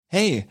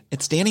Hey,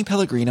 it's Danny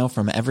Pellegrino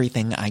from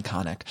Everything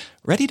Iconic.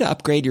 Ready to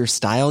upgrade your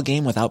style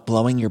game without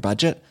blowing your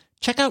budget?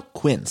 Check out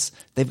Quince.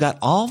 They've got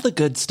all the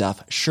good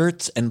stuff,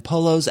 shirts and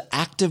polos,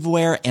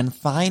 activewear, and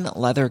fine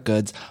leather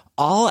goods,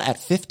 all at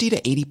 50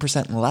 to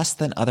 80% less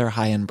than other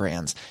high-end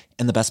brands.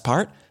 And the best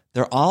part?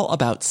 They're all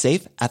about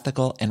safe,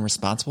 ethical, and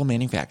responsible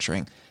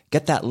manufacturing.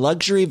 Get that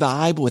luxury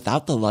vibe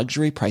without the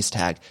luxury price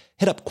tag.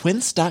 Hit up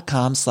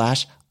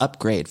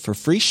quince.com/upgrade for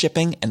free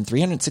shipping and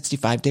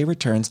 365-day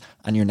returns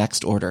on your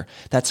next order.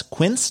 That's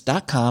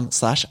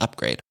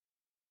quince.com/upgrade.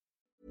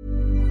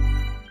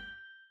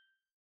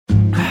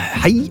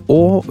 Hei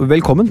og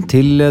velkommen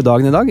til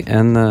Dagen i dag,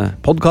 en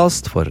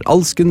podcast for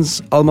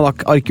alskens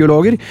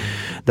almanakk-arkeologer,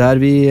 der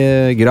vi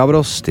graver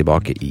oss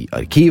tilbake i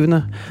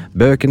arkivene,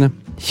 bøkene,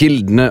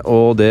 kildene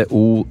og det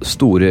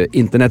store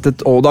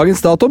internettet, og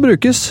dagens dato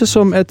brukes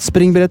som et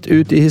springbrett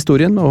ut i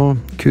historien og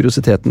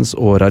kuriositetens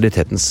og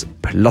raritetens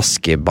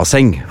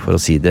plaskebasseng, for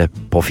å si det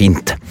på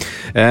fint.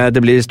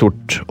 Det blir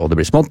stort og det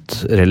blir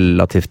smått,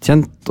 relativt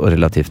kjent og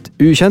relativt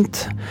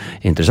ukjent,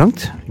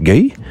 interessant,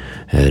 gøy,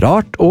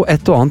 rart og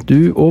et og annet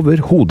du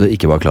overhodet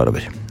ikke var klar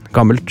over.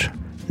 Gammelt,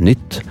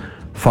 nytt,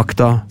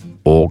 fakta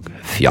og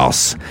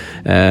fjas.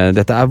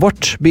 Dette er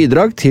vårt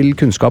bidrag til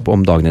kunnskap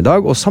om dagen i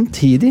dag, og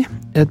samtidig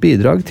et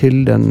bidrag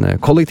til den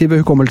kollektive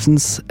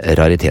hukommelsens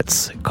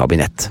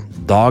raritetskabinett.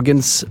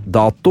 Dagens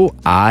dato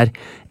er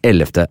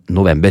 11.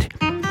 november.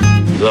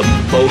 The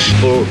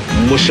boastful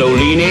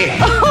Mussolini.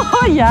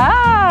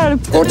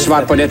 Hjelp! Kort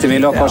svar på dette,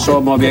 Willoch, og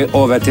så må vi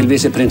over til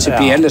visse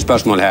prinsipielle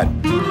spørsmål her.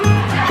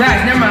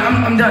 Guys, never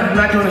mind. I'm done.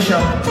 I'm not doing the show.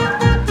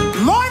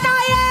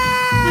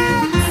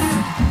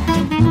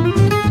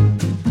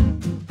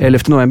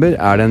 11. november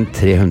er den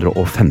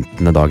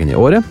 315. dagen i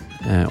året,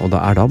 og da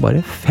er da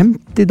bare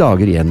 50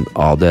 dager igjen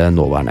av det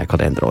nåværende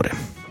kalenderåret.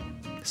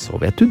 Så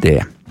vet du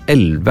det.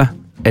 11,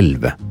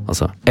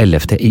 altså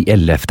 11. i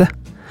 11.,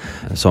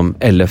 som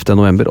 11.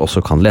 november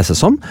også kan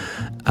leses som,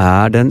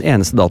 er den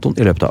eneste datoen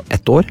i løpet av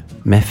ett år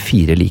med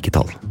 4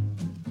 liketall.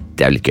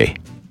 Det er litt gøy.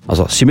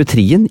 Altså,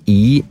 symmetrien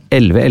i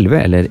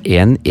 1111, eller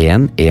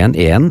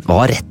 1111,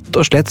 var rett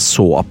og slett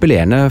så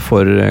appellerende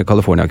for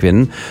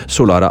California-kvinnen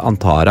Solara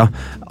Antara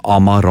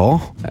Amara,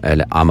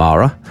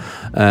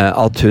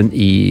 at hun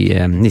i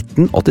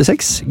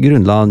 1986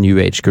 grunnla New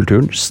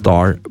Age-kulturen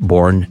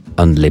Starborn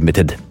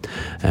Unlimited.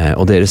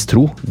 Og deres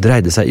tro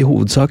dreide seg i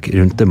hovedsak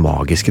rundt det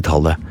magiske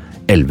tallet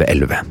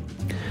 1111.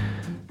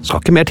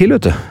 Skal ikke mer til,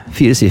 vet du.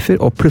 4 siffer,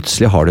 og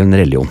plutselig har du en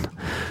religion.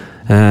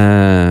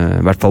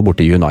 I hvert fall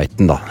borte i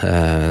Uniten da.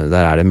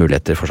 Der er det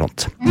muligheter for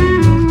sånt.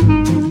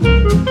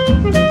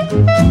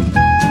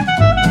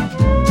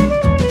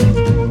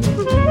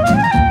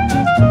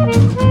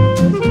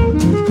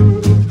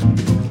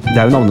 Det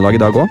er jo navnedag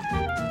i dag også.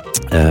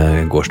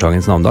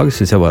 Gårsdagens navnedag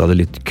synes jeg var av det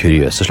litt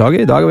kuriøse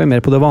slaget. I dag er vi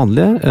mer på det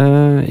vanlige.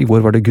 I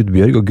går var det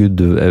Gudbjørg og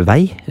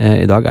Gudvei.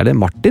 I dag er det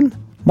Martin,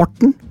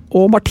 Morten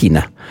og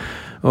Martine.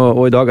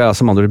 Og i dag er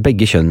altså med andre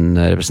begge kjønn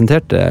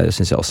representert. Det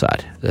synes jeg også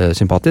er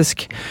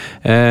sympatisk.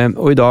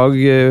 Og i dag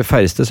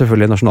feires det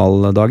selvfølgelig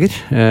nasjonaldager.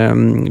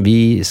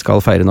 Vi skal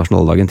feire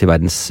nasjonaldagen til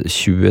verdens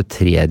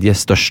 23.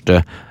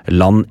 største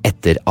land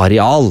etter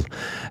areal.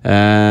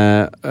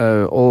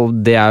 Og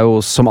det er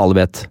jo, som alle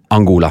vet,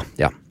 Angola.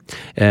 Ja.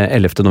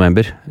 11.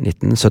 november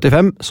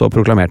 1975 så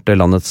proklamerte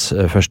landets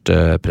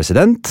første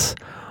president,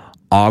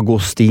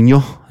 Agostinho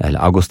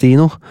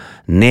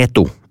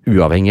Neto,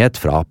 uavhengighet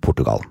fra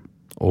Portugal.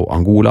 Og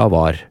Angola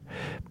var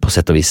på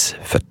sett og vis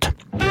født.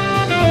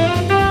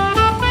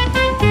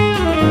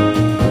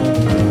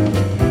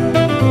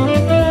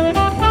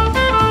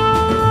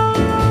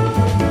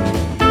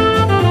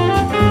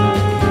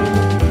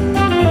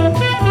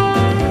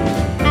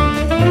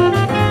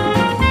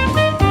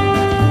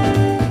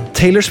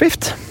 Taylor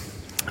Swift,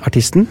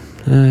 artisten,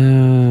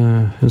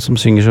 hun som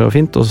synger så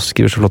fint og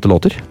skriver så flotte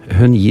låter,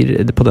 hun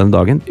gir på denne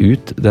dagen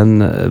ut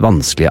den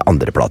vanskelige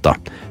andre plata,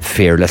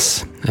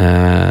 Fearless.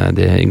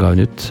 Det ga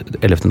hun ut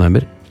 11.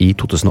 november i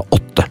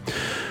 2008.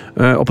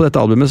 Og på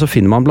dette albumet så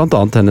finner man blant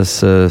annet hennes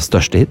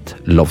største hit,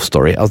 Love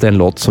Story. Altså det er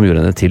en låt som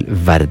gjorde henne til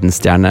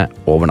verdensstjerne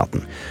over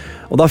natten.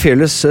 Og da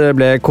Fearless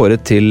ble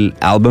kåret til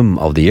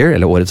Album of the Year,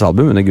 eller årets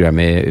album under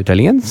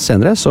Grammy-utdelingen,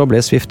 senere så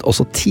ble Swift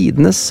også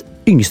tidenes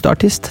yngste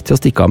artist til å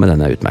stikke av med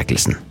denne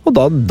utmerkelsen. Og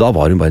da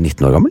var hun bare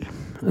 19 år gammel.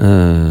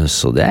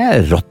 Så det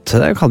er rått.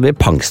 Det kaller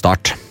vi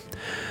pangstart.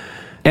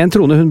 En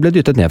trone hun ble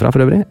dyttet ned fra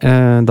for øvrig,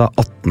 da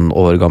 18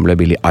 år gamle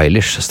Billie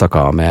Eilish stakk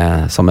av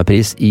med samme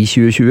pris i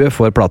 2020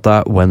 for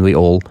plata When We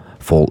All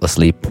Fall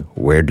Asleep,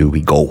 Where Do We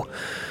Go?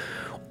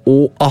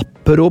 Og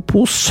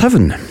apropos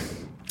søvn,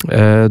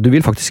 du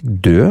vil faktisk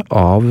dø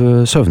av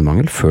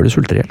søvnmangel før du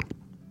sulter ihjel.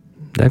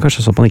 Det er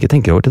kanskje sånn man ikke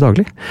tenker over til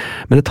daglig.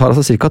 Men det tar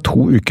altså cirka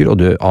 2 uker å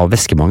dø av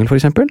væskemangel for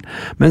eksempel,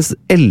 mens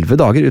 11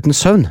 dager uten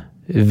søvn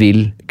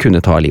vil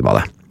kunne ta livet av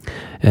deg.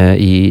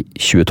 I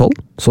 2012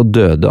 så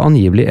døde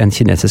angivelig en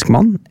kinesisk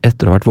mann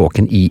etter å ha vært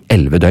våken i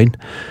 11 døgn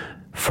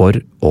for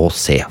å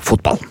se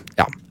fotball.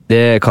 Ja,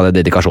 det kaller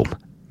jeg dedikasjon.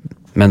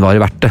 Men var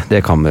det verdt det?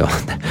 Det kan vi jo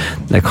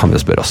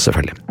spørre oss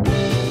selvfølgelig.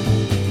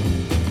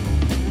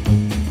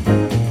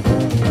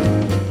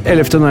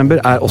 11.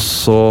 november er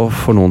også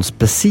for noen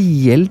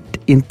spesielt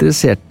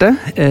interesserte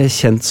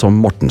kjent som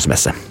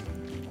Mortensmesse,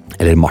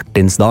 eller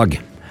Martinsdag.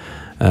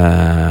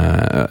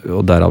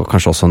 Og derav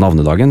kanskje også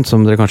navnedagen,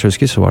 som dere kanskje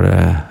husker, så var det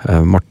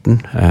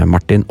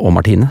Martin og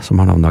Martine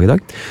som har navnedag i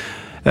dag.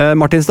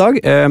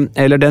 Martinsdag,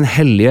 eller den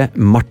hellige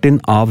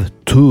Martin av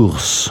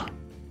Tours,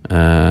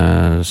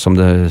 som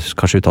det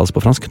kanskje uttales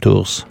på fransk,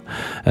 Tours.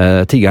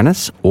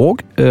 Tiggernes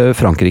og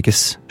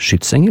Frankrikes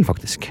skytsengel,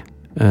 faktisk.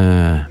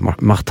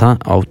 Martin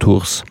av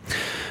Tours.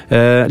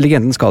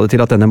 Legenden skal det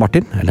til at denne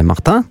Martin, eller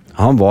Martin,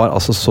 han var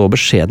altså så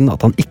beskjeden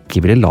at han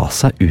ikke ville la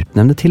seg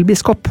utnevne til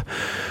biskop.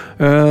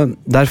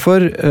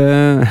 Derfor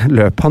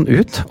løp han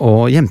ut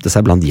og gjemte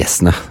seg blant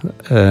gjestene.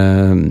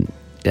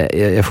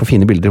 Jeg får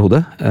fine bilder i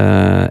hodet.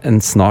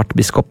 En snart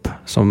biskop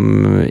som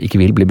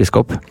ikke vil bli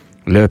biskop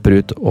løper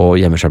ut og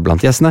gjemmer seg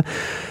blant gjestene,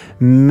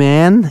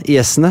 men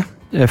gjestene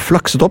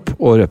flakset opp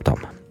og røpte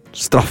ham.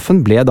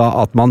 Straffen ble da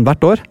at man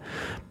hvert år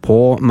på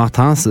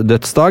Martins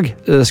dødsdag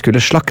skulle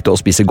slakte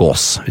og spise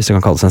gås, hvis det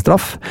kan kalles en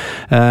straff.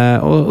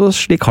 Og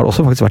slik har det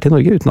også faktisk vært i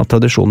Norge, uten at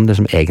tradisjonen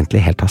liksom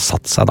egentlig helt har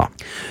satt seg da.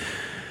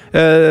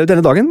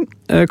 Denne dagen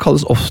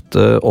kalles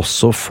ofte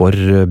også for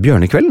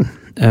bjørnekvelden,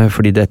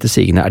 fordi det etter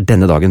sigende er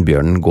denne dagen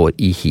bjørnen går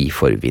i hi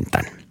for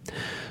vinteren.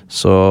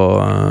 Så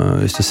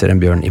hvis du ser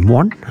en bjørn i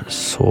morgen,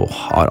 så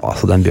har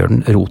altså den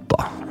bjørnen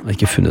rota, og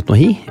ikke funnet noe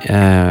hi,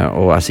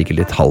 og er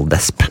sikkert litt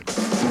halvdesp.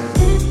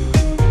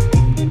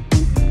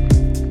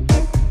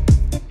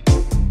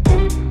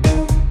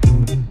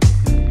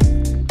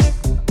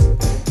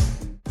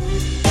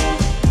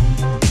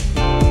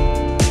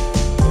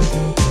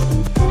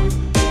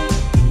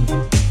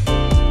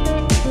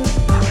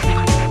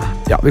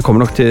 Ja, vi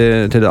kommer nok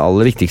til det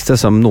aller viktigste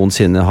som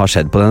noensinne har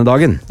skjedd på denne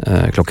dagen.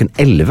 Klokken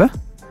 11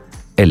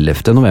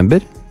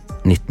 november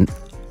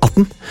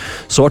 1918,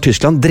 så var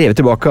Tyskland drevet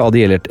tilbake av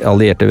de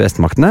allierte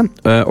vestmaktene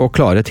og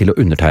klare til å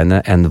undertegne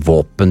en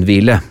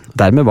våpenhvile.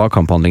 Dermed var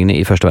kamphandlingene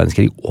i første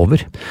verdenskrig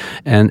over.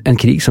 En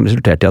krig som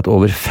resulterte i at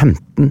over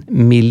 15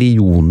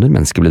 millioner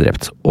mennesker ble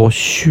drept, og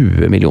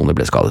 20 millioner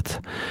ble skadet.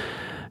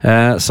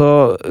 Så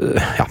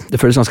ja, det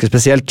føles ganske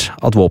spesielt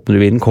at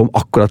våpenhvilen kom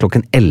akkurat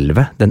klokken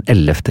 11, den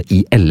 11.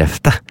 i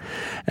 11.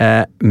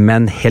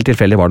 Men helt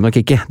tilfeldig var det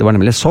nok ikke. Det var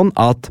nemlig sånn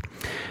at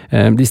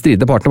de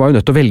stridende partene var jo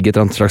nødt til å velge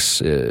et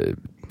slags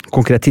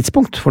konkret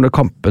tidspunkt for når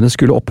kampene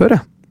skulle opphøre.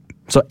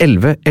 Så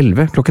 11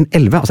 klokken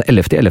 11, altså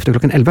 11. i 11.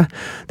 klokken 11,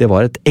 det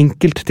var et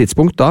enkelt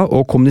tidspunkt da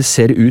å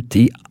kommunisere ut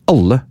i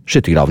alle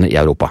skyttergravene i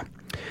Europa.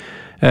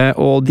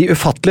 Og de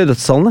ufattelige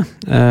dødstallene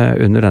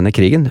under denne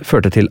krigen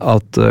førte til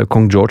at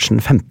kong George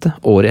V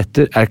året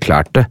etter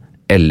erklærte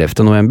 11.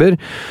 november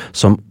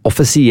som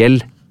offisiell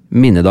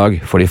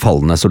minnedag for de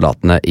fallende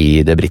soldatene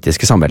i det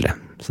britiske samveldet.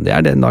 Så det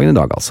er den dagen i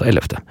dag, altså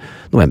 11.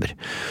 november.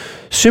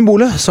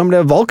 Symbolet som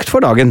ble valgt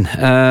for dagen,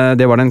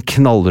 det var den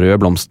knallrøde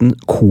blomsten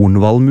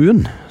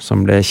kornvalmuen,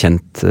 som ble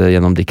kjent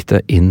gjennom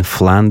diktet In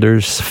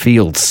Flanders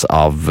Fields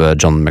av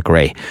John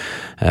McRae.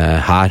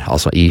 Her,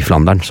 altså i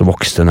Flandern, så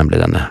vokste nemlig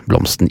denne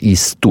blomsten i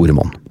store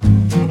monn.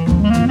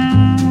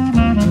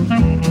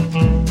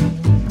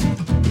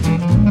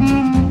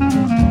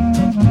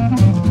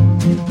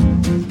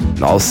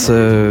 La oss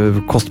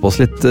koste på oss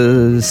litt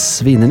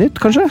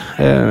svinenytt, kanskje?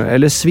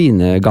 Eller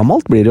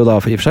svinegammalt blir det jo da i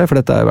og for seg, for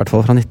dette er i hvert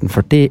fall fra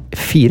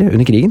 1944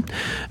 under krigen.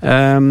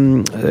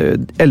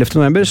 11.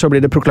 november så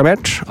blir det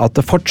proklamert at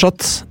det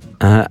fortsatt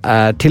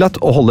er tillatt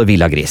å holde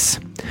villagris.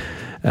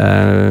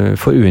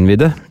 For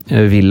uinnvidde,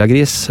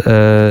 villagris,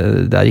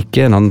 det er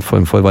ikke en annen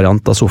form for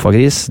variant av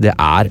sofagris, det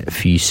er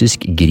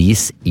fysisk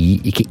gris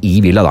ikke i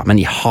villa da,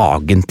 men i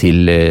hagen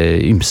til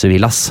ymse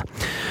villas.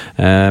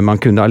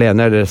 Man kunne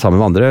alene eller sammen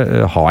med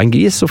andre ha en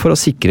gris for å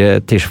sikre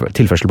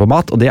tilførsel på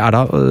mat, og det er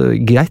da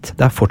greit,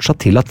 det er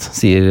fortsatt tillatt,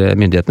 sier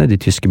myndighetene,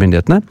 de tyske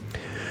myndighetene.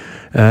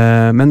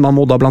 Men man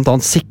må da blant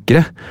annet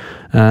sikre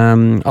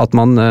at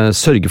man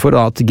sørger for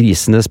at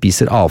grisene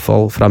spiser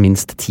avfall fra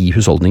minst 10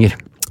 husholdninger.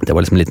 Det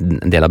var liksom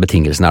en del av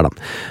betingelsen her da.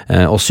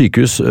 Og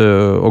sykehus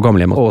og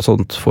gamlehjem og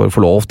sånt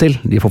får lov til,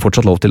 de får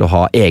fortsatt lov til å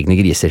ha egne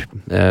griser.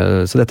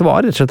 Så dette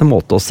var rett og slett en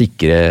måte å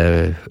sikre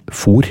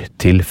fôr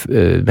til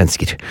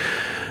mennesker.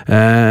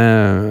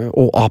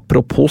 Og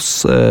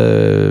apropos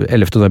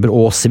 11. november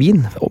og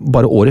svin,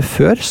 bare året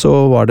før så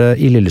var det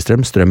i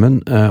Lillestrøm,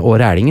 Strømmen og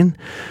Rælingen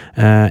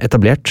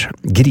etablert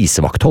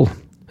grisevakthold.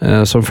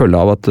 Som følge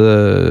av at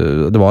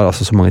det var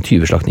altså så mange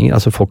tyveslaktninger,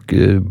 altså folk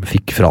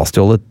fikk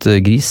frastjålet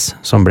gris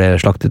som ble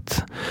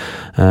slaktet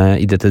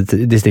i dette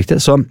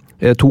distriktet. Så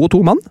 2 og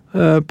 2 mann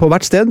på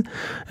hvert sted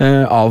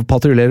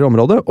avpatruljerer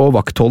området, og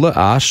vaktholdet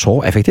er så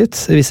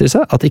effektivt, viser det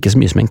seg, at ikke så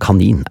mye som en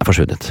kanin er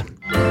forsvunnet.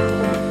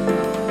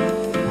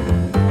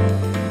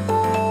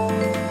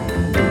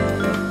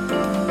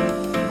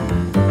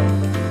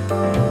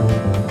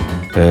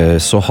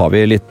 Så har vi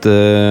litt,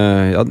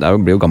 ja det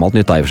blir jo gammelt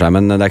nytt i og for seg,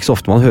 men det er ikke så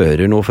ofte man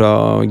hører noe fra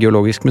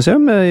Geologisk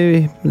museum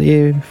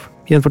i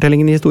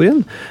gjenfortellingen i historien.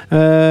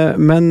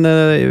 Men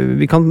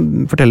vi kan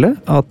fortelle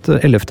at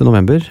 11.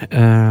 november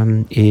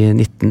i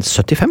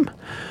 1975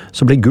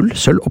 så ble gull,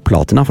 sølv og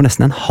platina for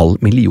nesten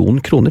 500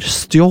 000 kroner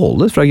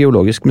stjålet fra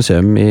Geologisk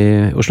museum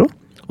i Oslo.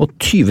 Og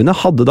tyvene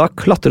hadde da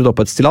klatret opp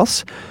på et stillas,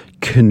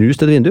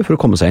 knust et vindu for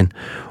å komme seg inn.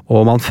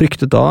 Og man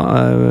fryktet da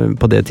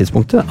på det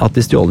tidspunktet at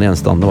de stjålne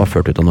gjenstandene var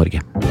ført ut av Norge.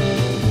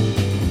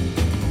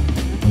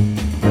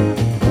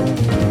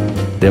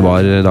 Det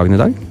var dagen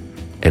i dag,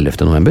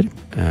 11. november.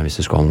 Hvis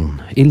du skal ha en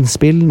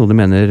innspill, noe du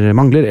mener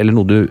mangler, eller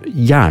noe du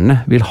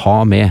gjerne vil ha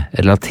med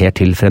relatert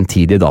til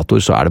fremtidige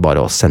datoer, så er det bare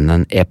å sende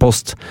en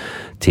e-post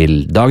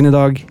til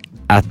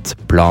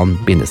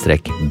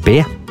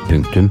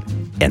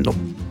dagenidag@plan-b.no.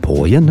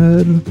 På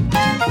gjenhør!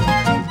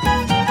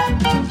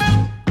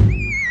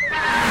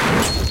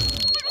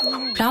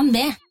 Plan B.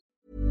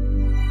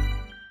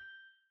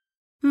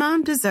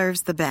 Mom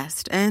deserves the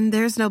best, and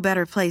there's no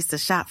better place to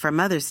shop for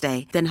Mother's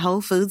Day than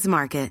Whole Foods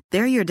Market.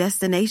 They're your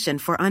destination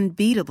for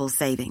unbeatable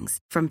savings,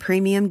 from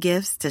premium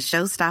gifts to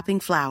show-stopping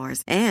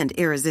flowers and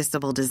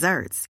irresistible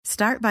desserts.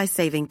 Start by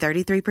saving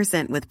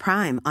 33% with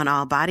Prime on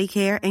all body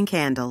care and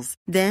candles.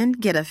 Then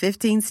get a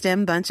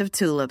 15-stem bunch of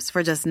tulips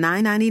for just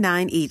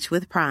 $9.99 each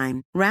with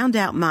Prime. Round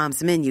out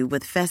Mom's menu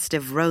with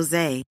festive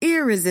rosé,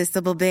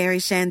 irresistible berry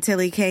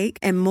chantilly cake,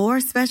 and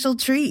more special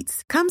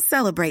treats. Come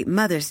celebrate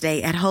Mother's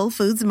Day at Whole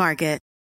Foods Market.